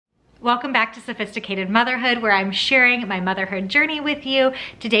Welcome back to Sophisticated Motherhood, where I'm sharing my motherhood journey with you.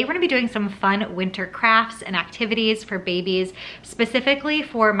 Today, we're gonna be doing some fun winter crafts and activities for babies, specifically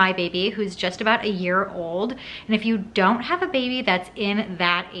for my baby who's just about a year old. And if you don't have a baby that's in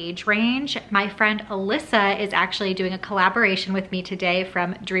that age range, my friend Alyssa is actually doing a collaboration with me today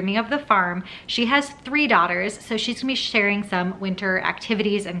from Dreaming of the Farm. She has 3 daughters, so she's gonna be sharing some winter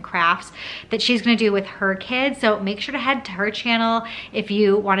activities and crafts that she's gonna do with her kids. So make sure to head to her channel if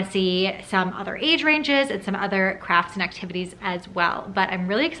you wanna see some other age ranges and some other crafts and activities as well. But I'm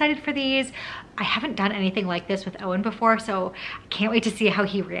really excited for these. I haven't done anything like this with Owen before, so I can't wait to see how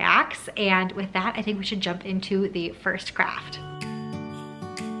he reacts. And with that, I think we should jump into the first craft.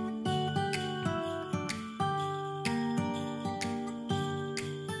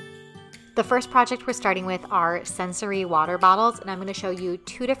 The first project we're starting with are sensory water bottles, and I'm going to show you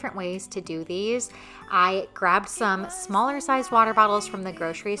 2 different ways to do these. I grabbed some smaller sized water bottles from the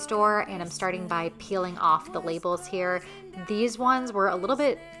grocery store, and I'm starting by peeling off the labels here. These ones were a little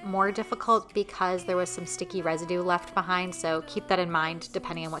bit more difficult because there was some sticky residue left behind, so keep that in mind.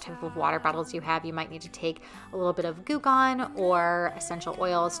 Depending on what type of water bottles you have, you might need to take a little bit of Goo Gone or essential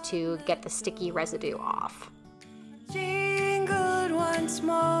oils to get the sticky residue off. Jingled once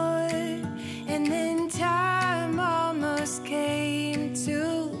more, and then time almost came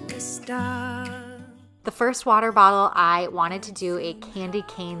to a stop. The first water bottle, I wanted to do a candy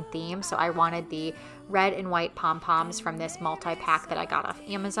cane theme, so I wanted the red and white pom-poms from this multi-pack that I got off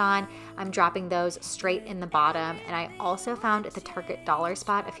Amazon. I'm dropping those straight in the bottom, and I also found at the Target dollar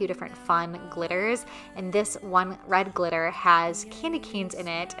spot a few different fun glitters, and this one red glitter has candy canes in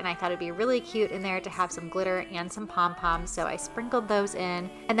it, and I thought it'd be really cute in there to have some glitter and some pom-poms, so I sprinkled those in.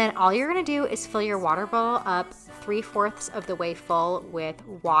 And then all you're gonna do is fill your water bottle up 3/4 of the way full with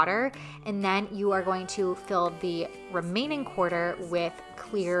water, and then you are going to fill the remaining quarter with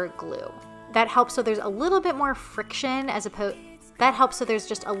clear glue. That helps so there's a little bit more friction there's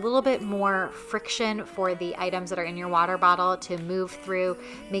just a little bit more friction for the items that are in your water bottle to move through,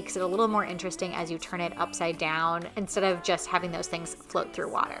 makes it a little more interesting as you turn it upside down instead of just having those things float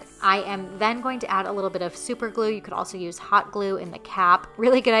through water. I am then going to add a little bit of super glue. You could also use hot glue in the cap.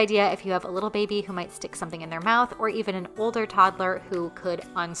 Really good idea if you have a little baby who might stick something in their mouth, or even an older toddler who could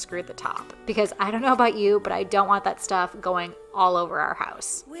unscrew the top. Because I don't know about you, but I don't want that stuff going all over our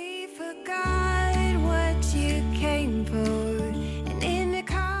house. We forgot what you came for.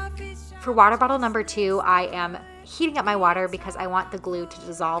 For water bottle number 2, I am heating up my water because I want the glue to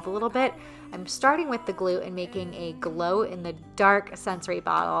dissolve a little bit. I'm starting with the glue and making a glow in the dark sensory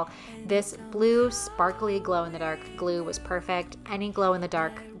bottle. This blue sparkly glow in the dark glue was perfect. Any glow in the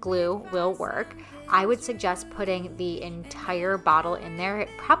dark glue will work. I would suggest putting the entire bottle in there. It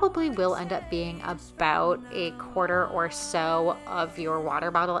probably will end up being about 1/4 or so of your water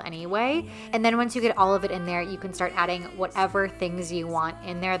bottle anyway. And then once you get all of it in there, you can start adding whatever things you want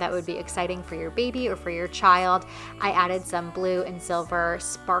in there that would be exciting for your baby or for your child. I added some blue and silver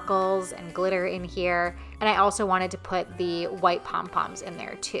sparkles and glitter in here. And I also wanted to put the white pom-poms in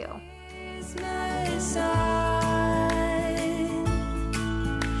there too.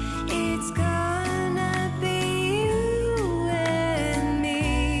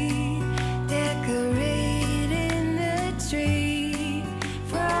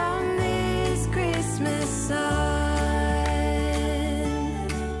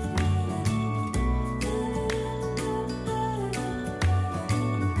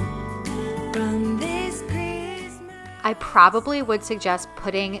 I probably would suggest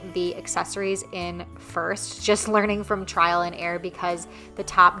putting the accessories in first, just learning from trial and error because the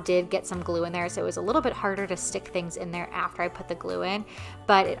top did get some glue in there, so it was a little bit harder to stick things in there after I put the glue in,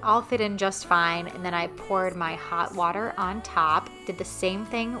 but it all fit in just fine. And then I poured my hot water on top, did the same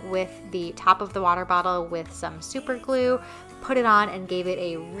thing with the top of the water bottle with some super glue, put it on and gave it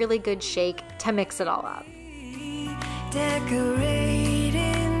a really good shake to mix it all up.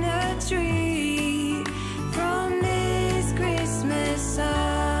 Decorating the tree from this Christmas sign,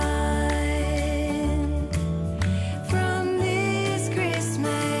 from this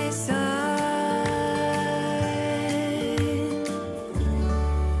Christmas sign.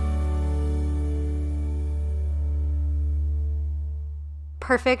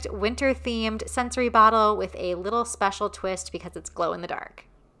 Perfect winter themed sensory bottle with a little special twist because it's glow in the dark.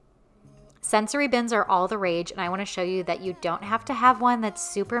 Sensory bins are all the rage, and I want to show you that you don't have to have one that's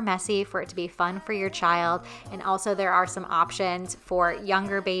super messy for it to be fun for your child. And also there are some options for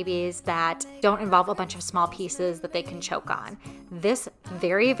younger babies that don't involve a bunch of small pieces that they can choke on. This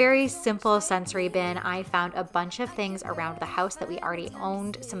Very, very simple sensory bin. I found a bunch of things around the house that we already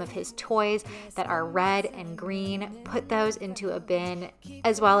owned, some of his toys that are red and green, put those into a bin,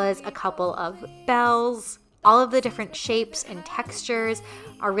 as well as a couple of bells. All of the different shapes and textures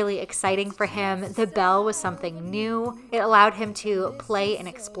are really exciting for him. The bell was something new. It allowed him to play and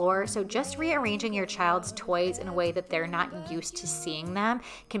explore. So just rearranging your child's toys in a way that they're not used to seeing them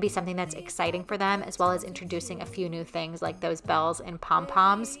can be something that's exciting for them, as well as introducing a few new things like those bells and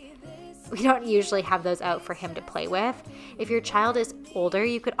pom-poms. We don't usually have those out for him to play with. If your child is older,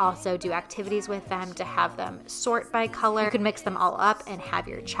 you could also do activities with them to have them sort by color. You could mix them all up and have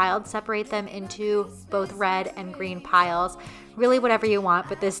your child separate them into both red and green piles. Really whatever you want,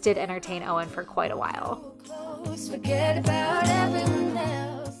 but this did entertain Owen for quite a while.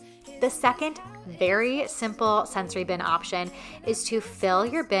 The second very simple sensory bin option is to fill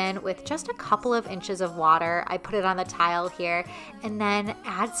your bin with just a couple of inches of water. I put it on the tile here, and then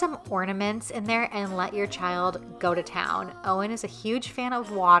add some ornaments in there and let your child go to town. Owen is a huge fan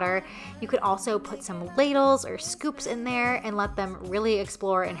of water. You could also put some ladles or scoops in there and let them really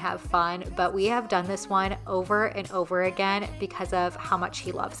explore and have fun, but we have done this one over and over again because of how much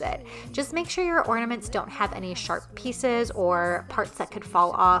he loves it. Just make sure your ornaments don't have any sharp pieces or parts that could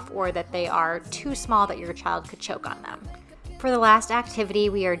fall off, or that they are too small that your child could choke on them. For the last activity,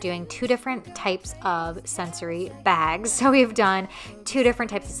 we are doing 2 different types of sensory bags. So we've done 2 different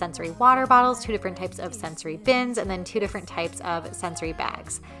types of sensory water bottles, 2 different types of sensory bins, and then 2 different types of sensory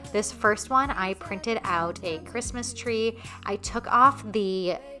bags. This first one, I printed out a Christmas tree. I took off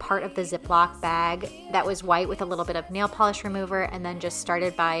the part of the Ziploc bag that was white with a little bit of nail polish remover, and then just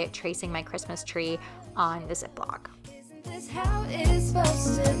started by tracing my Christmas tree on the Ziploc. This how it's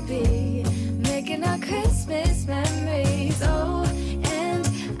supposed to be, making our Christmas memories. Oh,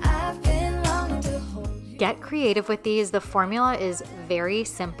 and I've been longing to hold you. Get creative with these. The formula is very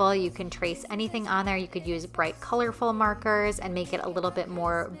simple. You can trace anything on there. You could use bright, colorful markers and make it a little bit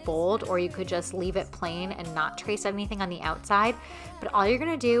more bold, or you could just leave it plain and not trace anything on the outside. But all you're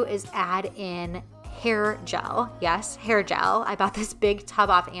gonna do is add in hair gel. Yes, hair gel. I bought this big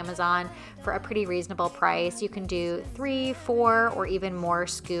tub off Amazon for a pretty reasonable price. You can do 3, 4, or even more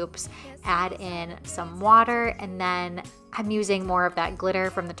scoops. Add in some water, and then I'm using more of that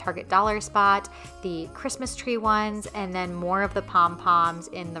glitter from the Target dollar spot, the Christmas tree ones, and then more of the pom-poms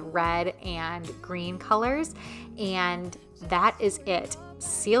in the red and green colors. And that is it.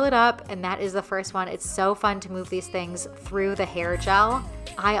 Seal it up, and that is the first one. It's so fun to move these things through the hair gel.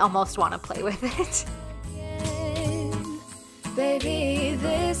 I almost want to play with it. Baby,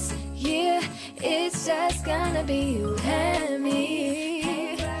 this year it's just gonna be you and me.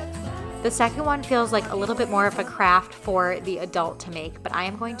 The second one feels like a little bit more of a craft for the adult to make, but I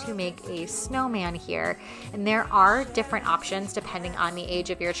am going to make a snowman here. And there are different options depending on the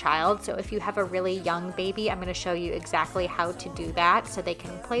age of your child. So if you have a really young baby, I'm going to show you exactly how to do that so they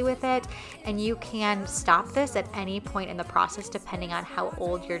can play with it. And you can stop this at any point in the process depending on how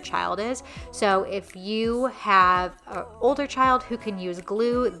old your child is. So if you have an older child who can use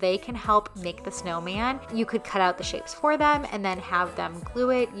glue, they can help make the snowman. You could cut out the shapes for them and then have them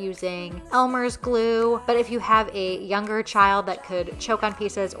glue it using Elmer's glue. But if you have a younger child that could choke on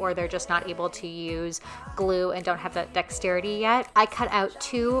pieces, or they're just not able to use glue and don't have that dexterity yet, I cut out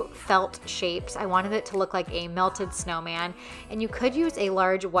 2 felt shapes. I wanted it to look like a melted snowman, and you could use a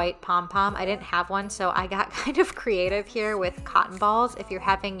large white pom-pom. I didn't have one, so I got kind of creative here with cotton balls. If you're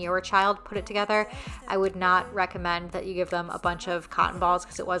having your child put it together, I would not recommend that you give them a bunch of cotton balls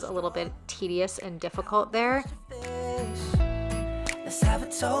because it was a little bit tedious and difficult there. Let's have a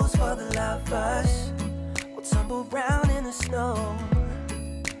toast for the lovers. We'll tumble round in the snow,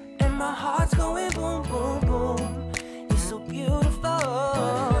 and my heart's going boom, boom, boom. You're so beautiful.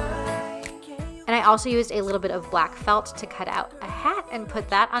 And I also used a little bit of black felt to cut out a hat and put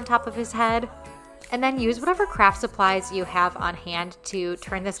that on top of his head. And then use whatever craft supplies you have on hand to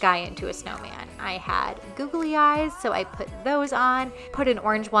turn this guy into a snowman. I had googly eyes, so I put those on, put an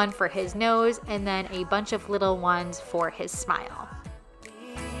orange one for his nose, and then a bunch of little ones for his smile.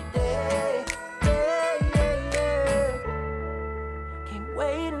 Can't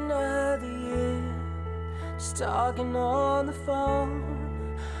wait another year. Just talking on the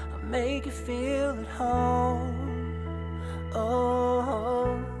phone, I'll make you feel at home.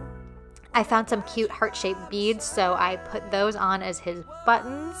 Oh. I found some cute heart-shaped beads, so I put those on as his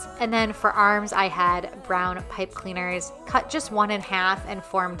buttons. And then for arms, I had brown pipe cleaners, cut just one in half and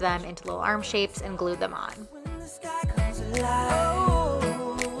formed them into little arm shapes and glued them on. When the sky comes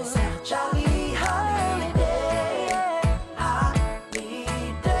alive, let's have a jolly holiday. Holiday.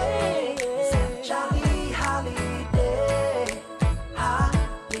 Let's have a jolly holiday.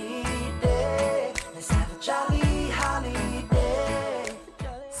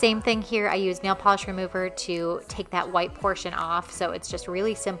 Same thing here, I use nail polish remover to take that white portion off, so it's just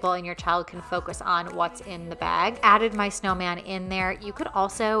really simple and your child can focus on what's in the bag. Added my snowman in there. You could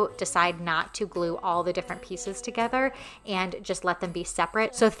also decide not to glue all the different pieces together and just let them be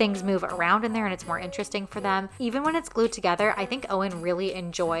separate so things move around in there and it's more interesting for them. Even when it's glued together, I think Owen really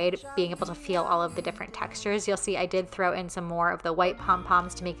enjoyed being able to feel all of the different textures. You'll see I did throw in some more of the white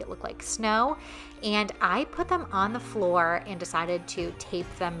pom-poms to make it look like snow, and I put them on the floor and decided to tape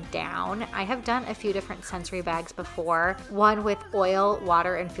them down. I have done a few different sensory bags before, one with oil,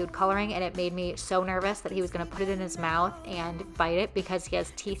 water, and food coloring, and it made me so nervous that he was gonna put it in his mouth and bite it because he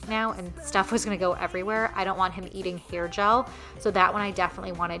has teeth now and stuff was gonna go everywhere. I don't want him eating hair gel, so that one I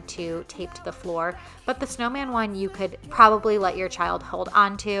definitely wanted to tape to the floor. But the snowman one you could probably let your child hold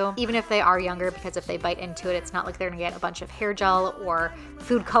on to, even if they are younger, because if they bite into it, it's not like they're gonna get a bunch of hair gel or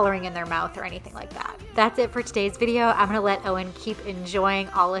food coloring in their mouth or anything like that. That's it for today's video. I'm gonna let Owen keep enjoying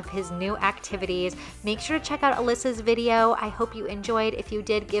all of his new activities. Make sure to check out Alyssa's video. I hope you enjoyed. If you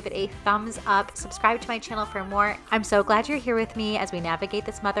did, give it a thumbs up. Subscribe to my channel for more. I'm so glad you're here with me as we navigate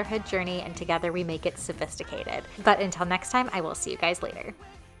this motherhood journey and together we make it sophisticated. But until next time, I will see you guys later.